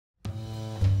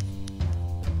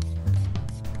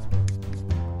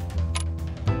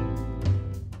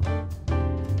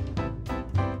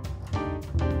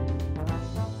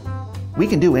We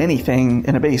can do anything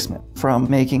in a basement, from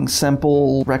making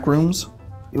simple rec rooms,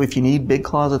 if you need big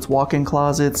closets, walk-in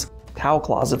closets, towel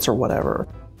closets or whatever,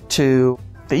 to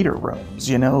theater rooms,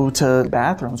 you know, to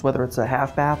bathrooms, whether it's a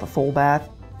half bath, a full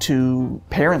bath, to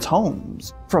parents'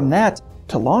 homes. From that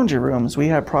to laundry rooms, we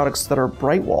have products that are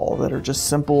bright wall, that are just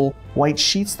simple white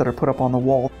sheets that are put up on the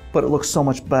wall, but it looks so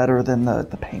much better than the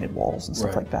painted walls and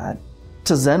stuff like that.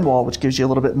 To Zen wall, which gives you a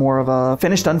little bit more of a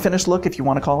finished, unfinished look, if you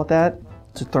want to call it that.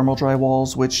 To thermal dry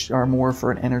walls, which are more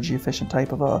for an energy efficient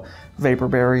type of a vapor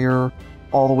barrier,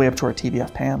 all the way up to our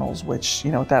TBF panels, which,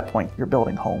 you know, at that point, you're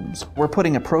building homes. We're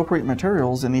putting appropriate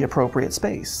materials in the appropriate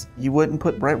space. You wouldn't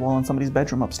put bright wall in somebody's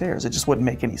bedroom upstairs. It just wouldn't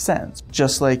make any sense.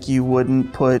 Just like you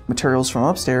wouldn't put materials from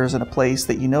upstairs in a place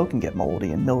that you know can get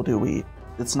moldy and mildewy.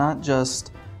 It's not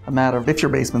just a matter of if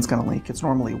your basement's gonna leak, it's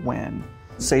normally when.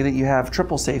 Say that you have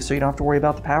triple safe so you don't have to worry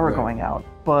about the power going out,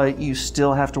 but you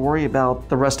still have to worry about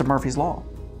the rest of Murphy's Law.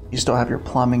 You still have your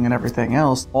plumbing and everything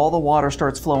else. All the water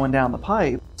starts flowing down the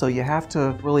pipe, so you have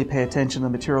to really pay attention to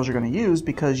the materials you're going to use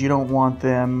because you don't want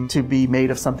them to be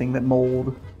made of something that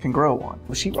mold can grow on.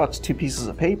 Well, sheetrock's 2 pieces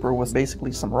of paper with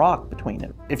basically some rock between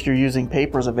it. If you're using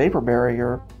paper as a vapor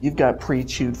barrier, you've got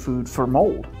pre-chewed food for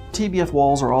mold. TBF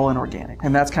walls are all inorganic,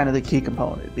 and that's kind of the key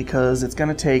component because it's going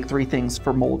to take 3 things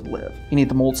for mold to live. You need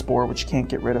the mold spore, which you can't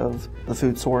get rid of, the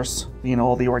food source, you know,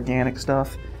 all the organic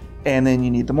stuff, and then you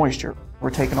need the moisture. We're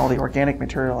taking all the organic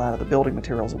material out of the building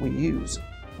materials that we use.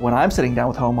 When I'm sitting down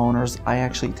with homeowners, I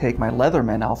actually take my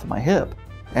Leatherman off of my hip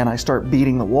and I start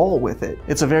beating the wall with it.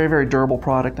 It's a very, very durable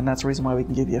product, and that's the reason why we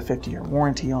can give you a 50-year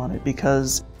warranty on it,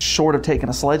 because short of taking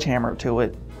a sledgehammer to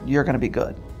it, you're gonna be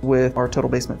good. With our total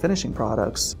basement finishing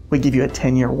products, we give you a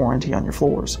 10-year warranty on your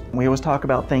floors. We always talk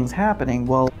about things happening.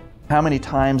 Well, how many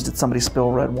times did somebody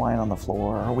spill red wine on the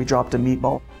floor, or we dropped a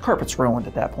meatball? Carpet's ruined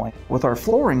at that point. With our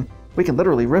flooring, we can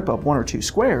literally rip up 1 or 2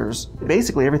 squares.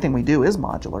 Basically, everything we do is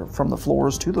modular, from the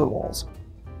floors to the walls.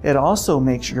 It also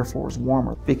makes your floors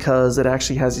warmer because it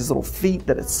actually has these little feet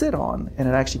that it sit on, and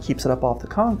it actually keeps it up off the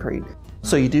concrete.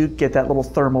 So you do get that little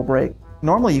thermal break.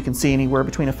 Normally you can see anywhere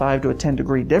between a 5 to a 10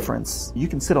 degree difference. You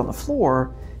can sit on the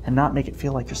floor and not make it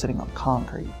feel like you're sitting on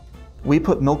concrete. We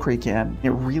put Mill Creek in, it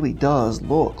really does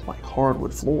look like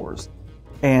hardwood floors.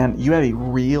 And you have a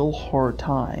real hard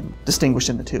time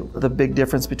distinguishing the two. The big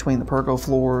difference between the Pergo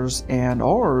floors and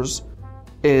ours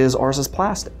is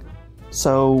plastic.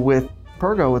 So with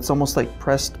Pergo, it's almost like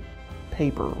pressed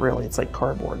paper, really. It's like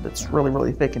cardboard that's really,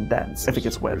 really thick and dense. If it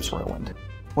gets wet, it's ruined.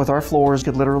 With our floors, you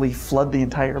could literally flood the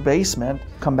entire basement,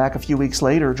 come back a few weeks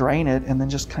later, drain it, and then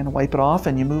just kind of wipe it off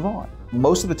and you move on.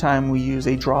 Most of the time we use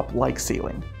a drop-like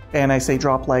ceiling. And I say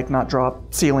drop-like, not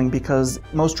drop ceiling, because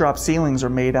most drop ceilings are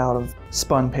made out of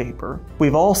spun paper.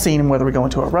 We've all seen them, whether we go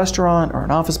into a restaurant or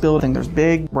an office building, there's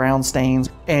big brown stains,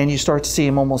 and you start to see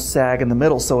them almost sag in the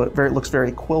middle, so it looks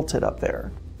very quilted up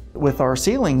there. With our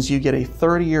ceilings, you get a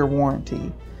 30-year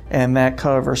warranty, and that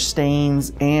covers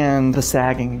stains and the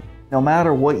sagging. No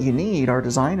matter what you need, our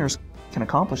designers can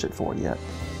accomplish it for you.